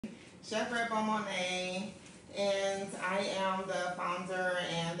Chef Rep Monet, and I am the founder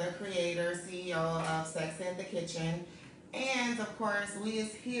and the creator, CEO of Sex in the Kitchen. And of course, we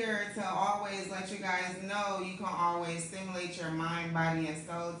is here to always let you guys know you can always stimulate your mind, body, and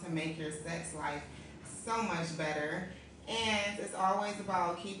soul to make your sex life so much better. And it's always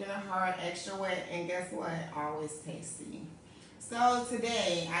about keeping the heart extra wet, and guess what? Always tasty. So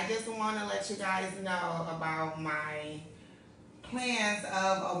today, I just want to let you guys know about my plans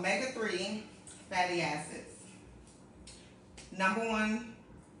of omega-3 fatty acids. Number one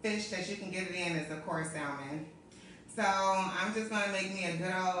fish that you can get it in is, of course, salmon. So I'm just going to make me a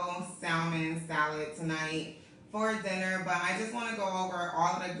good old salmon salad tonight for dinner, but I just want to go over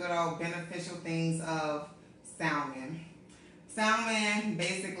all of the good old beneficial things of salmon. Salmon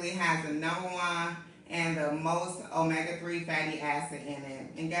basically has the number one and the most omega-3 fatty acid in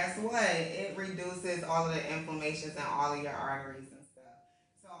it. And guess what? It reduces all of the inflammations in all of your arteries and stuff.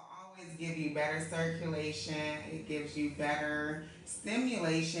 So it always gives you better circulation. It gives you better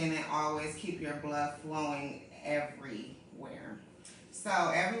stimulation and always keep your blood flowing everywhere.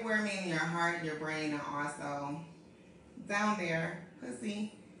 So everywhere meaning your heart, your brain, and also down there,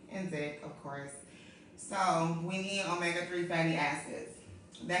 pussy and dick, of course. So we need omega-3 fatty acids.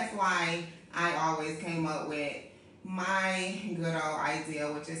 That's why I always came up with my good old idea,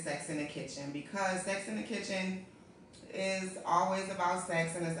 which is Sex in the Kitchen, because Sex in the Kitchen is always about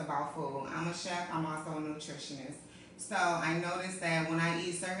sex and it's about food. I'm a chef, I'm also a nutritionist. So I noticed that when I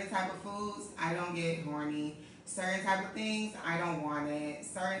eat certain type of foods, I don't get horny. Certain type of things, I don't want it.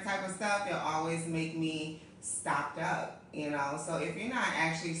 Certain type of stuff, it'll always make me stopped up, you know. So if you're not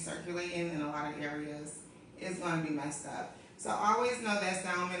actually circulating in a lot of areas, it's going to be messed up. So always know that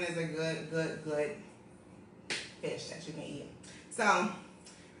salmon is a good fish that you can eat. So I'm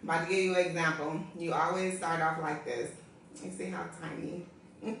about to give you an example. You always start off like this. You see how tiny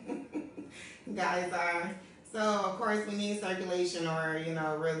guys are. So of course we need circulation, or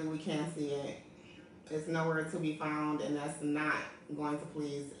really we can't see it. It's nowhere to be found, and that's not going to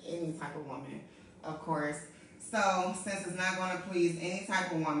please any type of woman, of course. So since it's not going to please any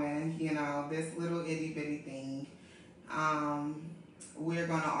type of woman, this little itty bitty thing, we're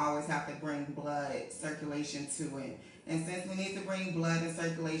going to always have to bring blood circulation to it. And since we need to bring blood and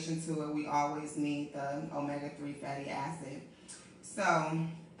circulation to it, we always need the omega-3 fatty acid. So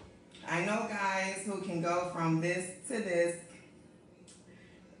I know guys who can go from this to this,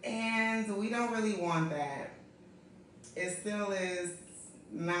 and we don't really want that. It still is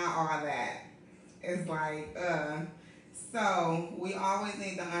not all that. It's like, So we always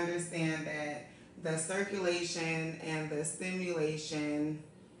need to understand that the circulation and the stimulation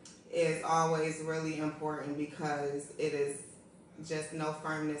is always really important, because it is just no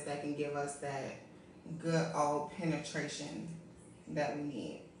firmness that can give us that good old penetration that we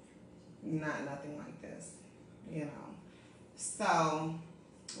need. Nothing like this. So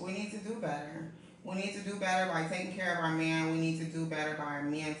we need to do better. We need to do better by taking care of our man. We need to do better by our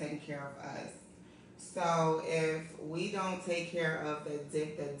man taking care of us. So if we don't take care of the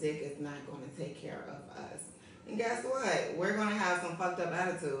dick is not going to take care of us. And guess what? We're going to have some fucked up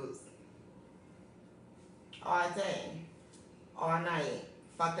attitudes all day, all night.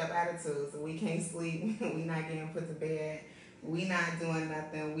 Fucked up attitudes. We can't sleep. We not getting put to bed. We not doing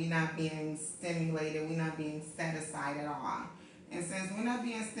nothing. We not being stimulated. We not being satisfied at all. And since we're not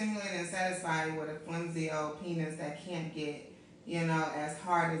being stimulated and satisfied with a flimsy old penis that can't get as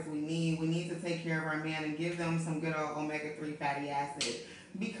hard as we need to take care of our man and give them some good old omega-3 fatty acid,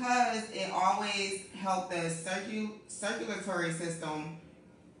 because it always helps the circulatory system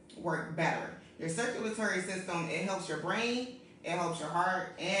work better. Your circulatory system, it helps your brain, it helps your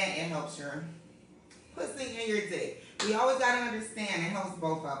heart, and it helps your pussy and your dick. We always got to understand it helps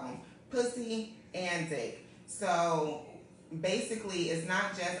both of them, pussy and dick. So basically, it's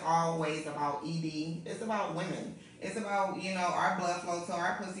not just always about ED, it's about women. It's about, our blood flow to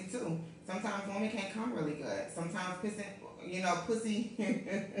our pussy too. Sometimes women can't come really good. Sometimes pussy,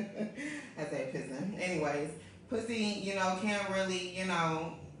 I say pissing. Anyways, pussy, can't really,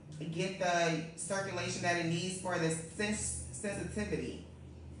 get the circulation that it needs for the sensitivity.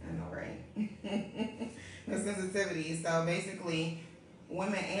 I know, right? The sensitivity. So basically,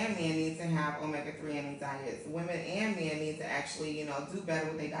 women and men need to have omega-3 in their diets. Women and men need to actually, do better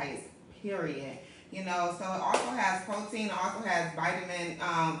with their diets, period. So it also has protein, it also has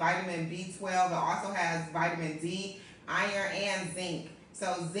vitamin B12, it also has vitamin D, iron, and zinc.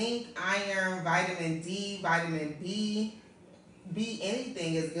 So zinc, iron, vitamin D, vitamin B,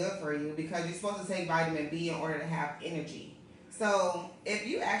 anything is good for you, because you're supposed to take vitamin B in order to have energy. So if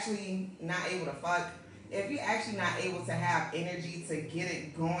you actually not able to fuck, if you're actually not able to have energy to get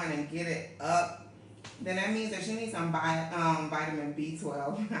it going and get it up, then that means that you need some vitamin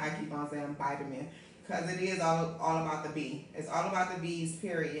B12. I keep on saying vitamin because it is all about the B. It's all about the B's,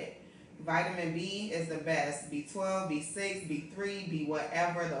 period. Vitamin B is the best. B12, B6, B3, B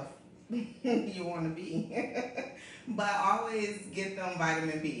whatever the you want to be. But always get them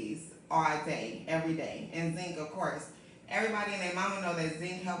vitamin Bs all day, every day. And zinc, of course. Everybody and their mama know that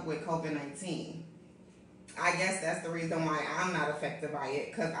zinc help with COVID-19. I guess that's the reason why I'm not affected by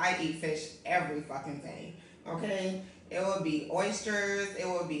it, because I eat fish every fucking day. Okay? It will be oysters, it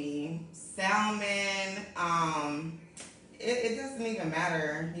will be salmon, it doesn't even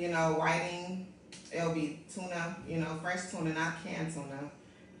matter, you know, whiting, it'll be tuna, you know, fresh tuna, not canned tuna.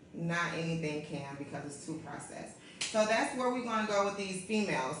 Not anything canned because it's too processed. So that's where we're going to go with these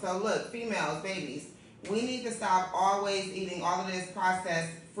females. So look, females, babies, we need to stop always eating all of this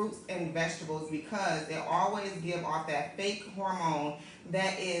processed fruits and vegetables because they always give off that fake hormone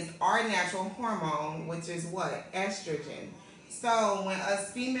that is our natural hormone, which is what? Estrogen. So when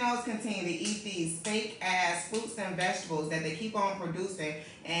us females continue to eat these fake ass fruits and vegetables that they keep on producing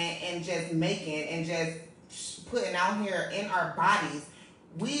and just making and just putting out here in our bodies,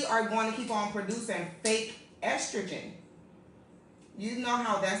 we are going to keep on producing fake estrogen. You know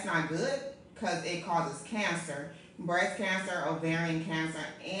how that's not good? Because it causes cancer, breast cancer, ovarian cancer,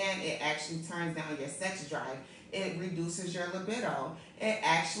 and it actually turns down your sex drive. It reduces your libido. It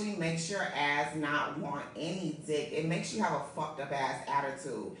actually makes your ass not want any dick. It makes you have a fucked up ass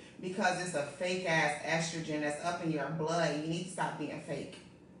attitude because it's a fake ass estrogen that's up in your blood. You need to stop being fake.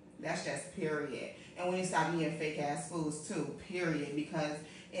 That's just period. And when you stop eating fake ass foods too, period, because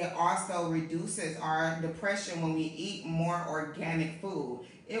it also reduces our depression when we eat more organic food.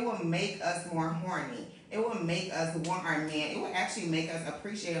 It will make us more horny. It will make us want our man. It will actually make us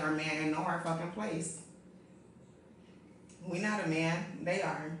appreciate our man and know our fucking place. We're not a man, they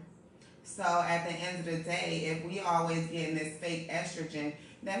are. So at the end of the day, if we always getting this fake estrogen,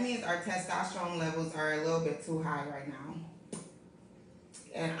 that means our testosterone levels are a little bit too high right now.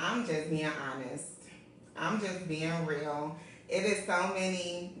 And I'm just being honest. I'm just being real. It is so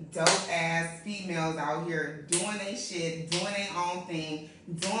many dope ass females out here doing their shit, doing their own thing,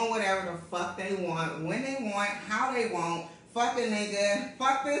 doing whatever the fuck they want, when they want, how they want. Fuck a nigga,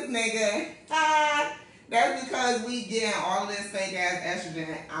 fuck this nigga. That's because we getting all of this fake ass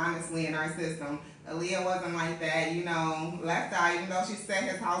estrogen, honestly, in our system. Aaliyah wasn't like that, you know. Last time, even though she set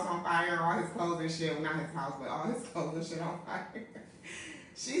his house on fire, all his clothes and shit, well, not his house, but all his clothes and shit on fire.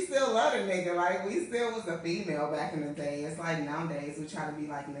 She still loved a nigga. Like, we still was a female back in the day. It's like nowadays we try to be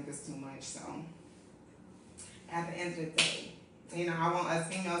like niggas too much. So at the end of the day, you know, I want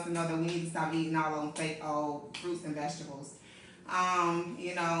us females to know that we need to stop eating all those fake old fruits and vegetables.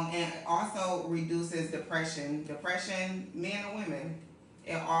 You know, and it also reduces depression. Depression, men and women,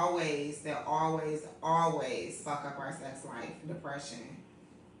 they always fuck up our sex life. Depression.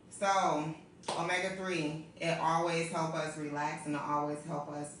 So omega-3, it always help us relax and it always help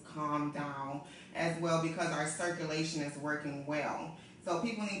us calm down as well because our circulation is working well. So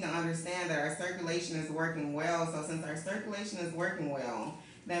people need to understand that our circulation is working well. So since our circulation is working well,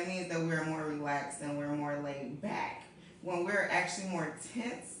 that means that we're more relaxed and we're more laid back. When we're actually more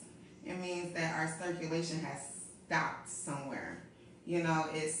tense, it means that our circulation has stopped somewhere. You know,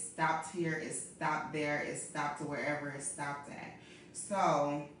 it stopped here, it stopped there, it stopped to wherever it stopped at.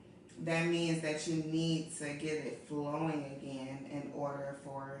 So that means that you need to get it flowing again in order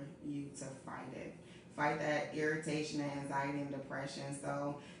for you to fight it. Fight that irritation, anxiety, and depression.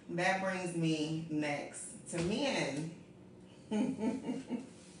 So that brings me next to men.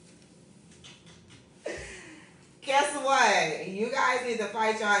 Guess what? You guys need to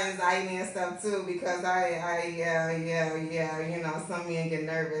fight y'all anxiety and stuff too because yeah, you know, some men get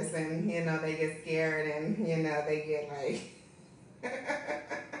nervous and, you know, they get scared and, you know, they get like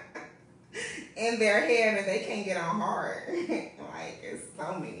in their head and they can't get on hard. Like, it's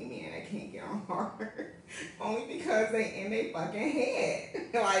so many men that can't get on hard. Only because they in their fucking head.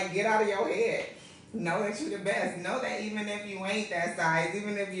 Like, get out of your head. Know that you're the best. Know that even if you ain't that size,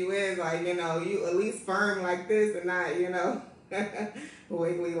 even if you is, like, you know, you at least firm like this and not, you know,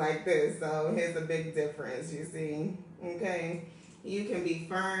 wiggly like this. So here's a big difference, you see. Okay? You can be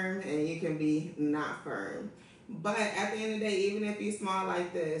firm and you can be not firm. But at the end of the day, even if you small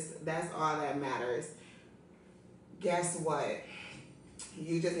like this, that's all that matters. Guess what?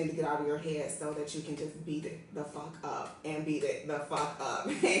 You just need to get out of your head so that you can just beat it the fuck up and beat it the fuck up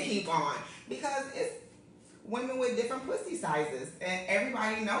and keep on. Because it's women with different pussy sizes and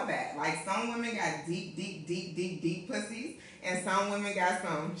everybody know that. Like, some women got deep pussies And some women got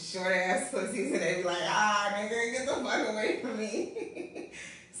some short ass pussies and they be like, ah, nigga, get the fuck away from me.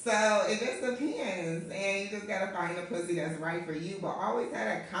 So it just depends. And you just gotta find a pussy that's right for you. But always have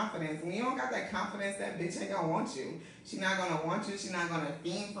that confidence. When you don't got that confidence, that bitch ain't gonna want you. She's not gonna want you. She's not gonna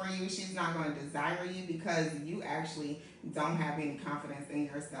fiend for you. She's not gonna desire you because you actually don't have any confidence in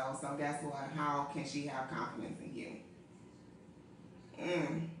yourself. So guess what? How can she have confidence in you?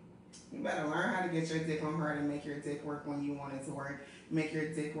 You better learn how to get your dick on her and make your dick work when you want it to work. Make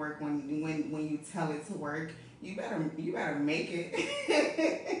your dick work when you tell it to work. You better make it.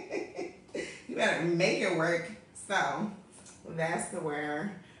 You better make it work. So that's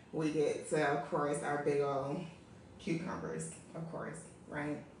where we get to, of course, our big old cucumbers, of course,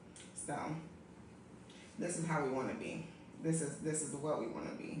 right? So this is how we want to be. This is what we want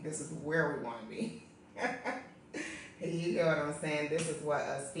to be. This is where we want to be. You get what I'm saying? This is what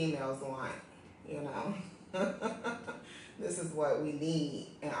us females want, you know. This is what we need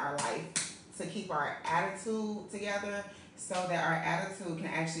in our life to keep our attitude together so that our attitude can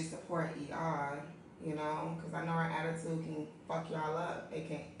actually support y'all, you know, because I know our attitude can fuck y'all up. It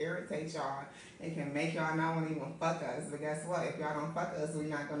can irritate y'all. It can make y'all not want to even fuck us. But guess what? If y'all don't fuck us, we're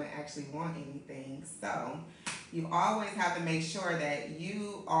not going to actually want anything. So you always have to make sure that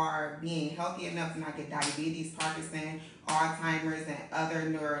you are being healthy enough to not get diabetes, Parkinson, Alzheimer's, and other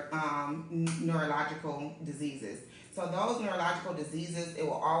neurological diseases. So those neurological diseases, it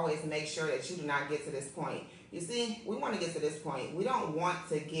will always make sure that you do not get to this point. You see, we want to get to this point. We don't want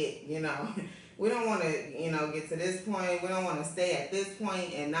to get, you know, we don't want to, you know, get to this point. We don't want to stay at this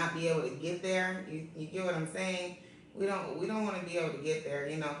point and not be able to get there. You get what I'm saying? We don't want to be able to get there,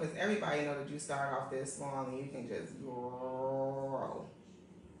 you know, because everybody know that you start off this small and you can just grow.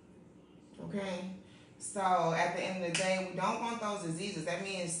 Okay? So at the end of the day, we don't want those diseases. That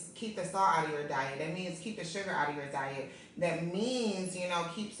means keep the salt out of your diet. That means keep the sugar out of your diet. That means, you know,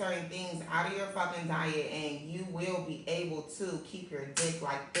 keep certain things out of your fucking diet and you will be able to keep your dick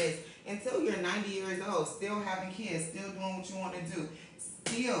like this until you're 90 years old, still having kids, still doing what you want to do,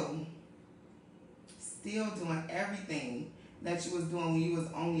 still doing everything that you was doing when you was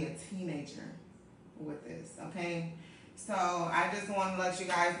only a teenager with this, okay? So I just want to let you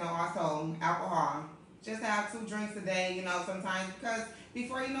guys know also, alcohol. Just have 2 drinks a day, you know, sometimes, because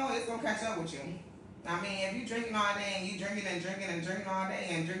before you know it, it's going to catch up with you. I mean, if you drinking all day and you drinking and drinking and drinking all day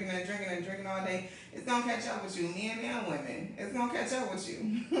and drinking and drinking and drinking all day, it's going to catch up with you, men and women. It's going to catch up with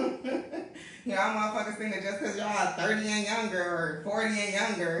you. Y'all motherfuckers think that just because y'all are 30 and younger or 40 and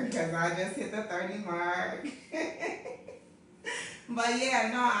younger, because I just hit the 30 mark. But yeah,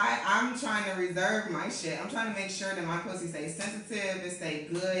 no, I'm trying to reserve my shit. I'm trying to make sure that my pussy stays sensitive, it stays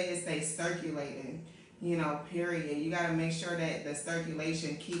good, it stays circulating. You know, period. You got to make sure that the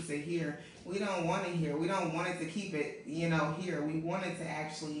circulation keeps it here. We don't want it here. We don't want it to keep it, you know, here. We want it to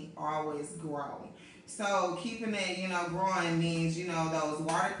actually always grow. So keeping it, you know, growing means, you know, those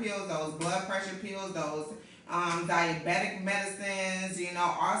water pills, those blood pressure pills, those diabetic medicines, you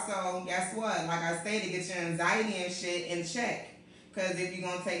know. Also, guess what? Like I stated, get your anxiety and shit in check. Because if you're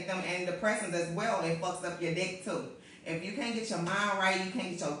going to take them antidepressants as well, it fucks up your dick too. If you can't get your mind right, you can't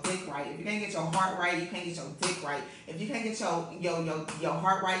get your dick right. If you can't get your heart right, you can't get your dick right. If you can't get your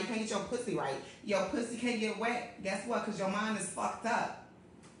heart right, you can't get your pussy right. Your pussy can't get wet. Guess what? Because your mind is fucked up.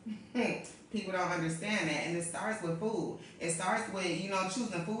 People don't understand that. And it starts with food. It starts with, you know,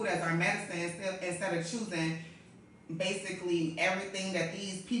 choosing food as our medicine instead of choosing basically everything that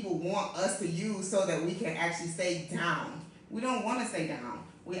these people want us to use so that we can actually stay down. We don't want to stay down.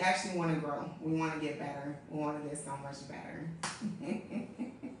 We actually want to grow. We want to get better. We want to get so much better.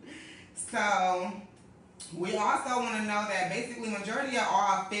 So we also want to know that basically majority of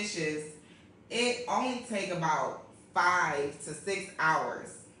all fishes, it only take about 5 to 6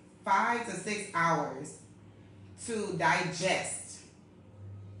 hours. 5 to 6 hours to digest.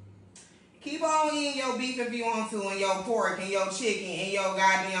 Keep on eating your beef if you want to, and your pork, and your chicken, and your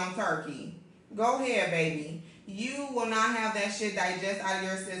goddamn turkey. Go ahead, baby. You will not have that shit digest out of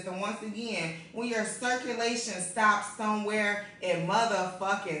your system. Once again, when your circulation stops somewhere, it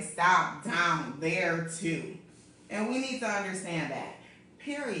motherfucking stops down there too. And we need to understand that.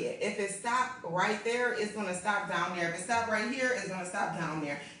 Period. If it stopped right there, it's going to stop down there. If it stopped right here, it's going to stop down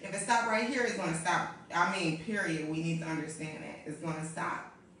there. If it stopped right here, it's going to stop. I mean, period. We need to understand that. It's going to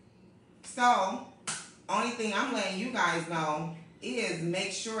stop. So, only thing I'm letting you guys know is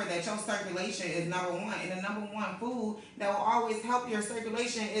make sure that your circulation is number one. And the number one food that will always help your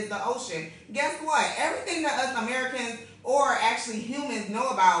circulation is the ocean. Guess what? Everything that us Americans or actually humans know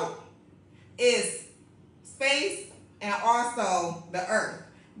about is space and also the earth.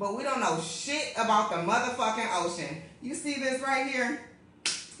 But we don't know shit about the motherfucking ocean. You see this right here?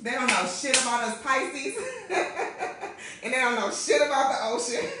 They don't know shit about us Pisces. And they don't know shit about the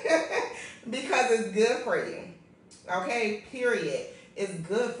ocean. Because it's good for you. Okay, period. It's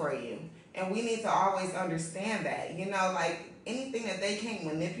good for you. And we need to always understand that. You know, like anything that they can't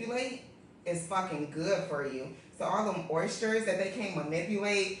manipulate is fucking good for you. So all them oysters that they can't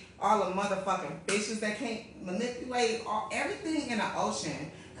manipulate, all the motherfucking fishes that can't manipulate, everything in the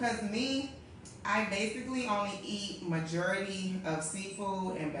ocean. Cause me, I basically only eat majority of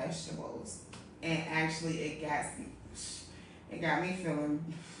seafood and vegetables. And actually it got me feeling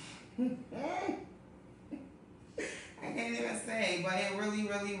I can't even say, but it really,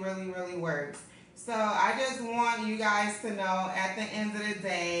 really, really, really works. So I just want you guys to know at the end of the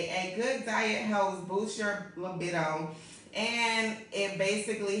day, a good diet helps boost your libido, and it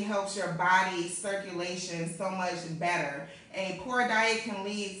basically helps your body circulation so much better. A poor diet can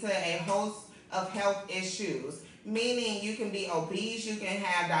lead to a host of health issues, meaning you can be obese, you can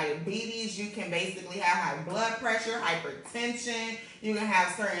have diabetes, you can basically have high blood pressure, hypertension, you can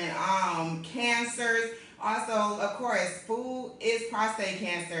have certain cancers. Also, of course, food is prostate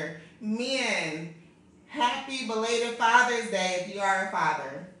cancer. Men, happy belated Father's Day if you are a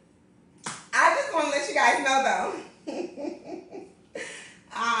father. I just want to let you guys know though.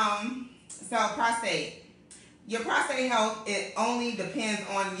 So prostate. Your prostate health, it only depends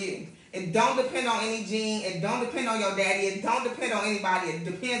on you. It don't depend on any gene. It don't depend on your daddy. It don't depend on anybody. It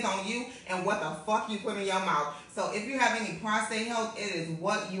depends on you and what the fuck you put in your mouth. So if you have any prostate health, it is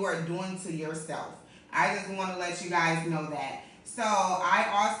what you are doing to yourself. I just want to let you guys know that. So I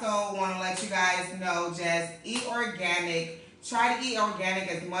also want to let you guys know, just eat organic. Try to eat organic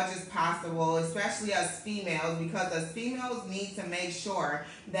as much as possible, especially us females, because us females need to make sure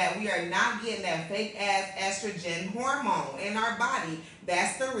that we are not getting that fake ass estrogen hormone in our body.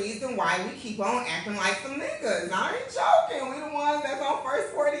 That's the reason why we keep on acting like some niggas. I ain't joking. We the ones that's on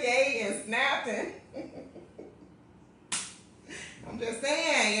first 48 and snapping. I'm just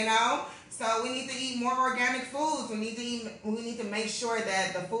saying, you know. So we need to eat more organic foods. We need to make sure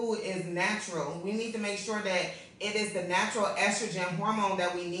that the food is natural. We need to make sure that it is the natural estrogen hormone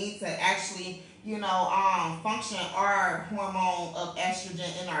that we need to actually, you know, function our hormone of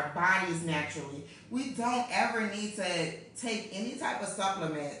estrogen in our bodies naturally. We don't ever need to take any type of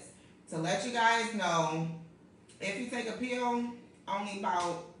supplements. To let you guys know, if you take a pill, only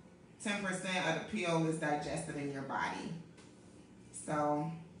about 10% of the pill is digested in your body.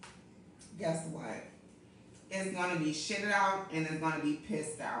 So guess what? It's going to be shitted out and it's going to be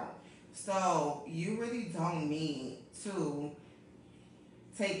pissed out. So you really don't need to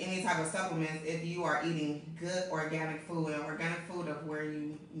take any type of supplements if you are eating good organic food, and organic food of where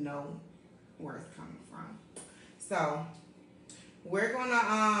you know where it's coming from. So we're going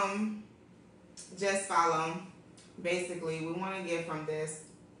to just follow. Basically, we want to get from this.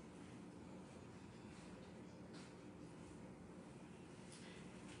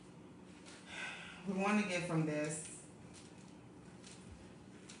 We want to get from this,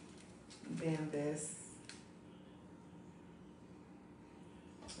 then this,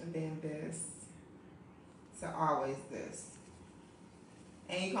 and then this, to always this.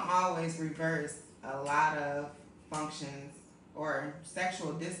 And you can always reverse a lot of functions or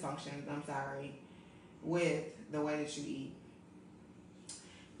sexual dysfunctions, with the way that you eat.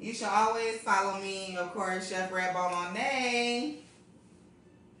 You should always follow me, of course, Chef Redbone Monet.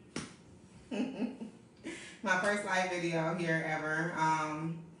 My first live video here ever.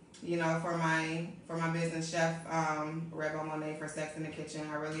 You know, for my business, Chef Redbone Monet for Sex in the Kitchen.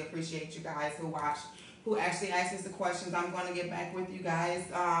 I really appreciate you guys who watch, who actually ask us the questions. I'm going to get back with you guys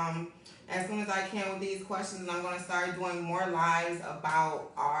as soon as I can with these questions, and I'm going to start doing more lives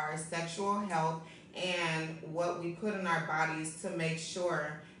about our sexual health and what we put in our bodies to make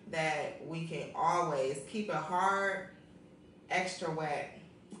sure that we can always keep it hard, extra wet,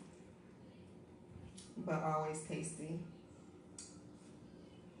 but always tasty.